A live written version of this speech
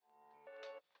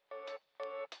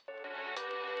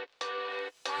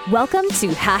Welcome to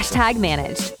Hashtag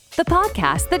Managed, the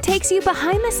podcast that takes you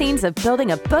behind the scenes of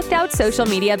building a booked out social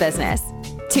media business.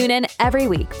 Tune in every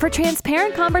week for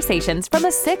transparent conversations from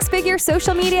a six-figure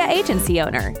social media agency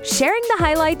owner, sharing the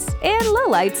highlights and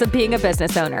lowlights of being a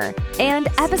business owner, and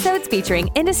episodes featuring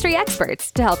industry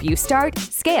experts to help you start,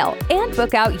 scale, and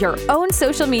book out your own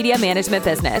social media management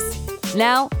business.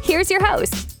 Now, here's your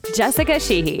host, Jessica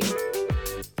Sheehy.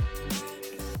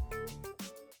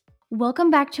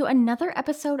 Welcome back to another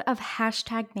episode of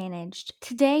Hashtag Managed.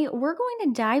 Today, we're going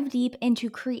to dive deep into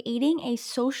creating a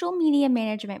social media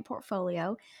management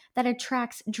portfolio that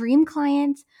attracts dream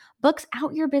clients, books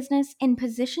out your business, and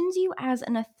positions you as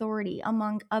an authority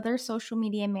among other social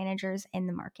media managers in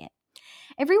the market.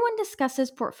 Everyone discusses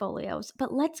portfolios,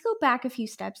 but let's go back a few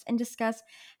steps and discuss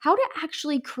how to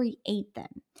actually create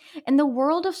them. In the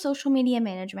world of social media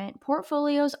management,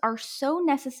 portfolios are so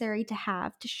necessary to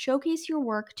have to showcase your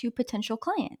work to potential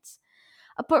clients.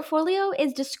 A portfolio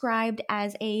is described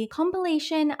as a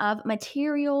compilation of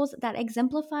materials that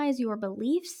exemplifies your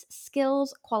beliefs,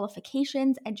 skills,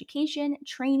 qualifications, education,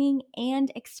 training,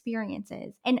 and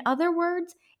experiences. In other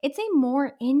words, it's a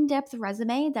more in-depth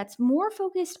resume that's more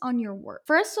focused on your work.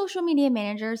 For us social media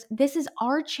managers, this is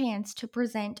our chance to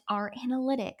present our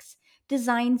analytics,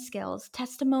 design skills,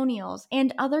 testimonials,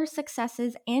 and other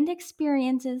successes and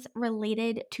experiences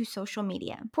related to social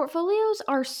media. Portfolios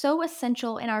are so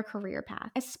essential in our career path,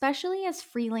 especially as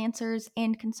freelancers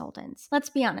and consultants. Let's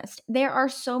be honest, there are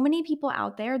so many people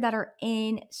out there that are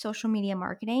in social media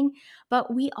marketing,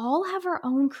 but we all have our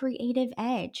own creative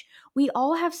edge. We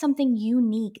all have something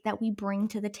unique that we bring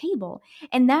to the table.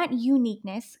 And that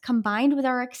uniqueness, combined with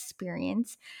our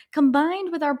experience,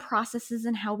 combined with our processes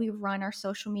and how we run our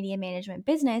social media management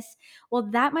business, well,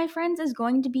 that, my friends, is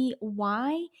going to be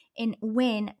why and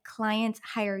when clients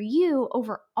hire you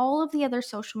over all of the other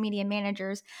social media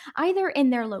managers, either in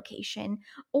their location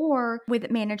or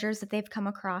with managers that they've come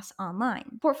across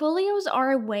online. Portfolios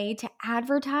are a way to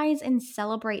advertise and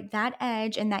celebrate that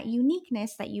edge and that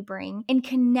uniqueness that you bring and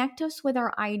connect us with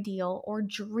our ideal or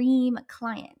dream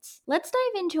clients. Let's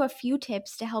dive into a few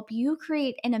tips to help you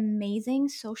create an amazing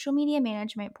social media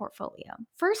management portfolio.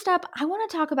 First up, I want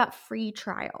to talk about free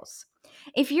trials.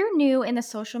 If you're new in the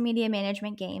social media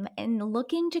management game and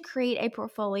looking to create a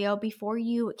portfolio before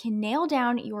you can nail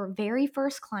down your very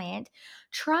first client,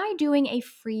 try doing a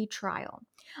free trial.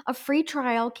 A free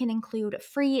trial can include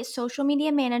free social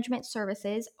media management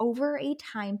services over a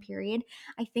time period.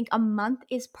 I think a month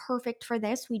is perfect for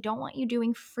this. We don't want you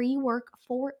doing free work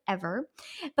forever.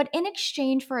 But in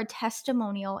exchange for a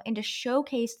testimonial and to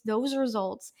showcase those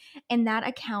results and that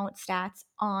account stats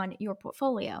on your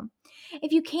portfolio.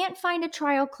 If you can't find a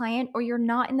trial client or you're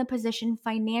not in the position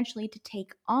financially to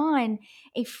take on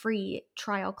a free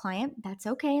trial client, that's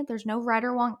okay. There's no right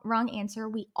or wrong answer.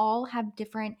 We all have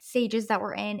different stages that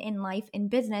we're in life, in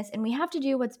business, and we have to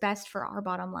do what's best for our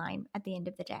bottom line at the end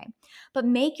of the day. But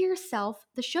make yourself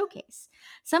the showcase.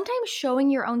 Sometimes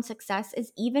showing your own success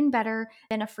is even better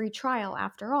than a free trial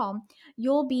after all.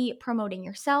 You'll be promoting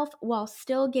yourself while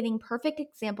still getting perfect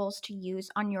examples to use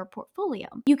on your portfolio.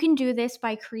 You can do this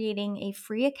by creating a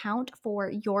free account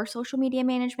for your social media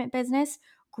management business.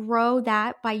 Grow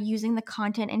that by using the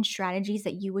content and strategies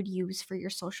that you would use for your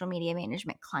social media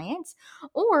management clients,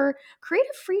 or create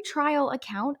a free trial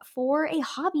account for a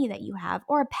hobby that you have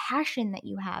or a passion that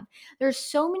you have. There's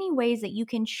so many ways that you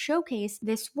can showcase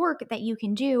this work that you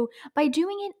can do by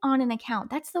doing it on an account.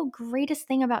 That's the greatest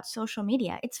thing about social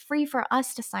media. It's free for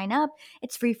us to sign up.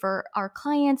 It's free for our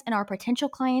clients and our potential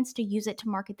clients to use it to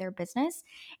market their business.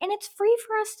 And it's free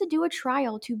for us to do a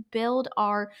trial to build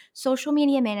our social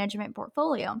media management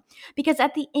portfolio. Because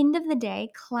at the end of the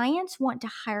day, clients want to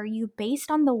hire you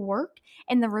based on the work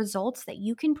and the results that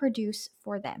you can produce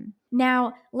for them.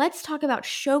 Now, let's talk about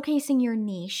showcasing your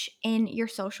niche in your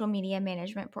social media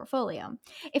management portfolio.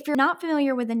 If you're not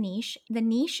familiar with the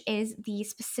niche is the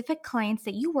specific clients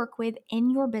that you work with in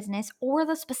your business or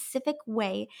the specific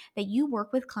way that you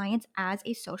work with clients as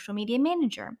a social media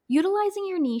manager. Utilizing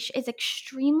your niche is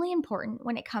extremely important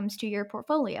when it comes to your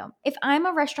portfolio. If I'm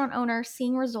a restaurant owner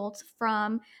seeing results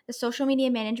from the social media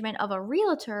management of a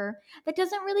realtor, that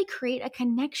doesn't really create a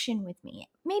connection with me.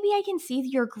 Maybe I can see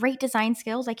your great design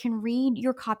skills, I can read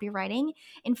your copywriting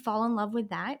and fall in love with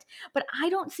that, but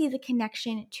I don't see the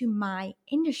connection to my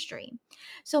industry.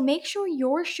 So make sure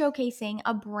you're showcasing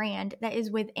a brand that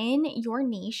is within your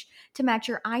niche to match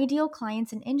your ideal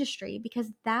clients and industry,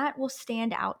 because that will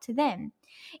stand out to them.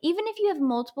 Even if you have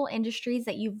multiple industries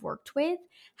that you've worked with,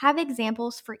 have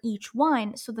examples for each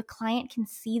one so the client can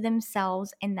see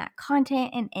themselves in that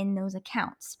content and in those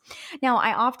accounts. Now,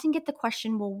 I often get the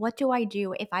question, well, what do I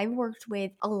do if I've worked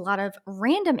with a lot of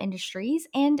random industries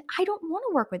and I don't want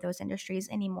to work with those industries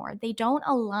anymore? They don't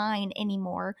align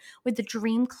anymore with the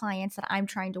dream clients that I'm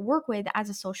trying to work with as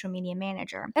a social media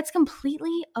manager. That's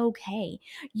completely okay.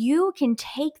 You can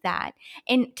take that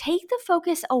and take the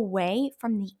focus away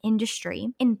from the industry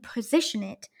and position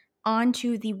it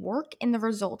onto the work and the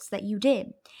results that you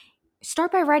did.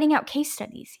 Start by writing out case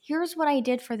studies. Here's what I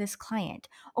did for this client.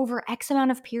 Over X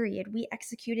amount of period, we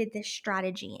executed this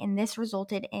strategy and this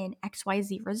resulted in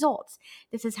XYZ results.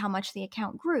 This is how much the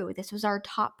account grew. This was our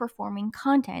top performing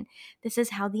content. This is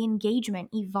how the engagement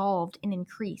evolved and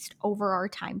increased over our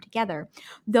time together.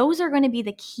 Those are going to be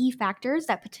the key factors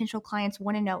that potential clients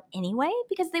want to know anyway,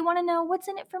 because they want to know what's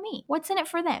in it for me, what's in it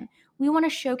for them. We want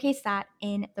to showcase that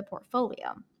in the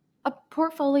portfolio. A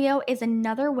portfolio is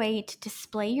another way to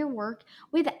display your work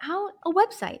without a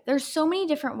website. There's so many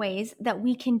different ways that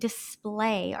we can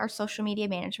display our social media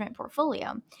management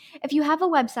portfolio. If you have a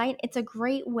website, it's a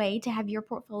great way to have your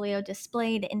portfolio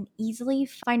displayed and easily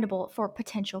findable for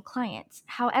potential clients.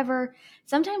 However,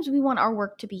 sometimes we want our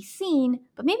work to be seen,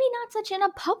 but maybe not such in a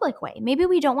public way. Maybe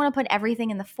we don't want to put everything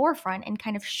in the forefront and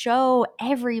kind of show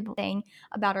everything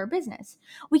about our business.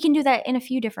 We can do that in a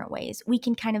few different ways. We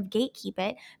can kind of gatekeep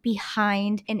it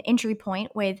behind an entry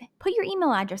point with put your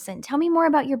email address in, tell me more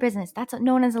about your business. That's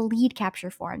known as a lead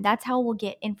capture form. That's how we'll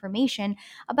get information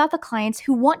about the clients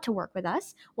who want to work with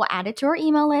us. We'll add it to our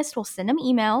email list, we'll send them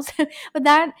emails, but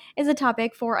that is a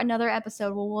topic for another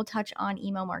episode where we'll touch on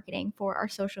email marketing for our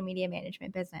social media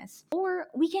management business. Or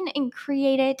we can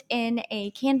create it in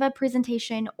a Canva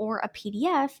presentation or a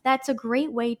PDF. That's a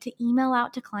great way to email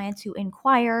out to clients who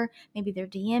inquire. Maybe they're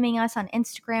DMing us on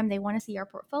Instagram, they want to see our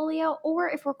portfolio, or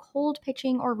if we're cold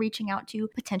pitching or reaching out to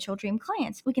potential dream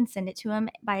clients, we can send it to them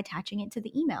by attaching it to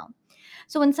the email.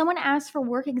 So when someone asks for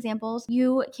work examples,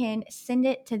 you can send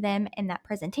it to them in that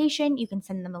presentation. You can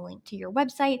send them a link to your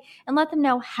website and let them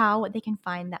know how they can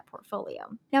find that portfolio.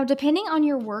 Now, depending on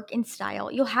your work and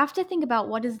style, you'll have to think about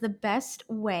what is the best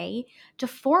way to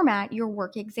format your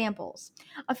work examples.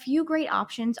 A few great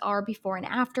options are before and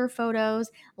after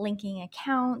photos, linking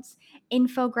accounts,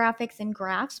 infographics and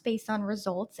graphs based on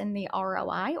results and the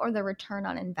ROI or the return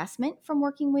on investment from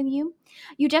working with you.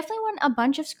 You definitely want a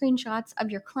bunch of screenshots of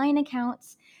your client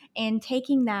accounts and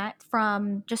taking that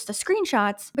from just the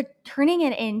screenshots, but turning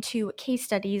it into case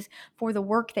studies for the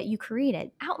work that you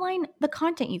created. Outline the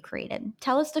content you created.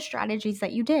 Tell us the strategies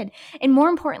that you did. And more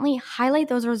importantly, highlight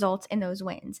those results and those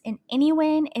wins. And any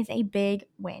win is a big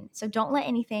win. So don't let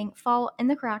anything fall in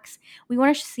the cracks. We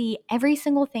want to see every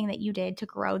single thing that you did to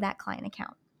grow that client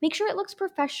account. Make sure it looks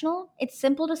professional, it's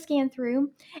simple to scan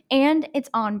through, and it's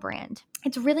on brand.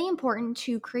 It's really important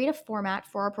to create a format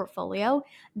for our portfolio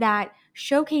that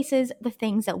showcases the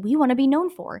things that we want to be known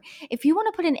for. If you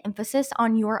want to put an emphasis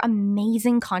on your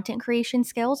amazing content creation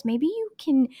skills, maybe you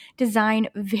can design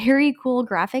very cool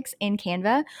graphics in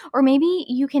Canva, or maybe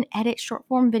you can edit short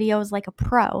form videos like a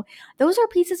pro. Those are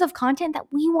pieces of content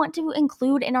that we want to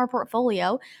include in our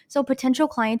portfolio so potential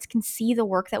clients can see the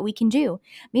work that we can do.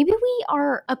 Maybe we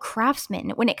are a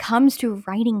craftsman when it comes to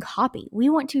writing copy. We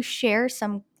want to share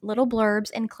some little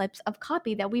blurbs and clips of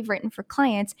copy that we've written for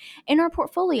clients in our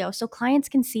portfolio so clients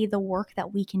can see the work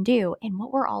that we can do and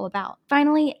what we're all about.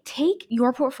 Finally, take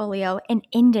your portfolio and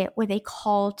end it with a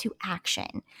call to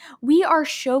action. We are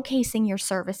showcasing your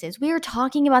services. We are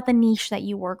talking about the niche that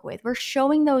you work with. We're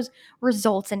showing those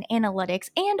results and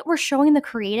analytics, and we're showing the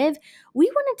creative. We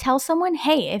want to tell someone,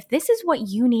 hey, if this is what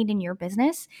you need in your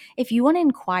business, if you want to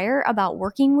inquire about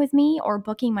working with me or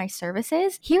booking my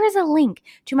services, here is a link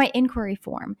to my inquiry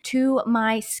form, to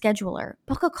my scheduler.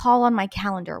 Book a call on my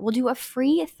calendar. We'll do a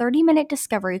free 30-minute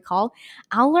discovery call.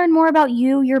 I'll learn more about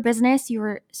you, your business,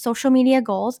 your social media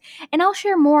goals, and I'll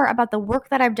share more about the work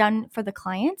that I've done for the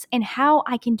clients and how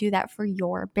I can do that for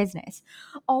your business.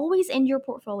 Always end your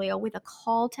portfolio with a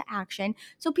call to action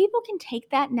so people can take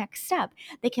that next step.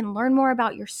 They can learn more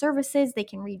about your services, they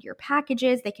can read your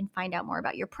packages, they can find out more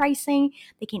about your pricing,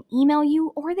 they can email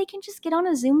you, or they can just get on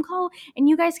a Zoom call and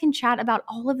you guys can chat about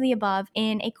all of the above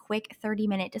in a quick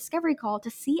 30-minute discovery call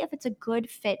to see if it's a good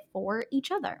fit for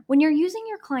each other. When you're using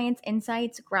your clients'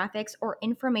 insights, graphics, or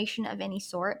information of any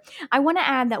sort, I want to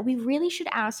add that we really should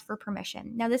ask for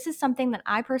permission. Now, this is something that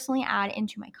I personally add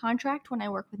into my contract when I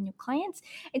work with new clients.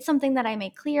 It's something that I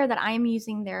make clear that I am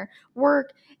using their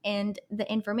work and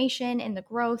the information and the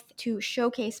growth to to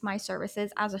showcase my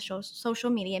services as a social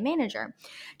media manager.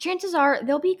 Chances are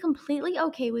they'll be completely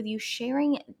okay with you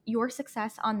sharing your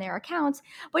success on their accounts,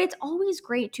 but it's always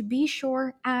great to be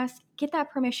sure, ask, get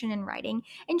that permission in writing,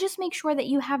 and just make sure that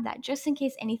you have that just in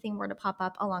case anything were to pop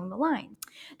up along the line.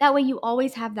 That way you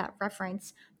always have that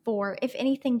reference for if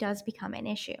anything does become an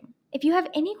issue. If you have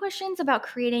any questions about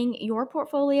creating your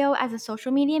portfolio as a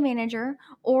social media manager,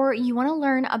 or you want to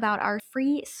learn about our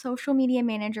free social media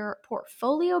manager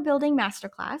portfolio building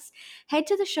masterclass, head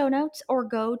to the show notes or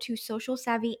go to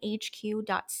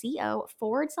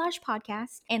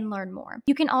socialsavvyhq.co/podcast and learn more.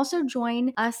 You can also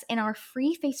join us in our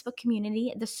free Facebook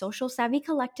community, the Social Savvy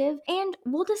Collective, and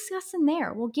we'll discuss in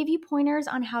there. We'll give you pointers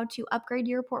on how to upgrade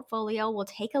your portfolio. We'll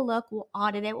take a look, we'll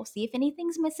audit it, we'll see if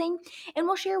anything's missing, and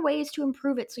we'll share ways to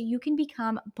improve it so you can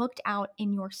become booked out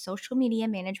in your social media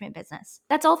management business.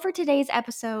 That's all for today's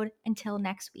episode. Until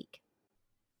next week.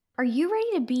 Are you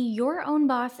ready to be your own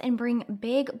boss and bring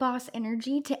big boss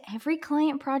energy to every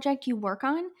client project you work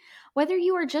on? Whether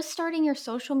you are just starting your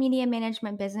social media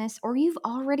management business or you've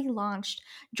already launched,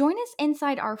 join us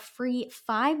inside our free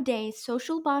 5-day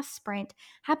Social Boss Sprint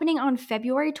happening on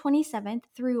February 27th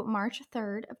through March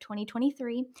 3rd of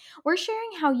 2023. We're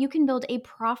sharing how you can build a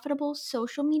profitable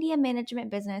social media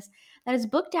management business that is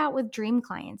booked out with dream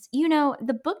clients. You know,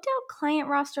 the booked out client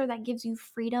roster that gives you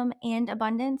freedom and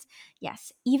abundance.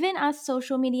 Yes, even us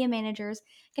social media managers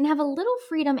can have a little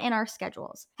freedom in our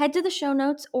schedules. Head to the show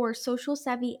notes or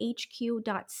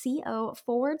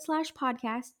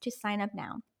socialsavvyhq.co/podcast to sign up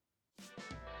now.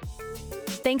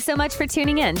 Thanks so much for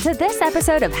tuning in to this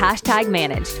episode of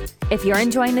 #Managed. If you're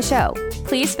enjoying the show,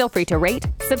 please feel free to rate,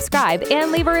 subscribe,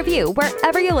 and leave a review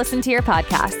wherever you listen to your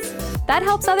podcasts. That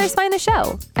helps others find the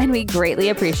show, and we greatly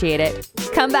appreciate it.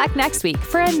 Come back next week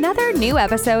for another new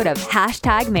episode of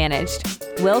 #Managed.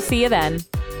 We'll see you then.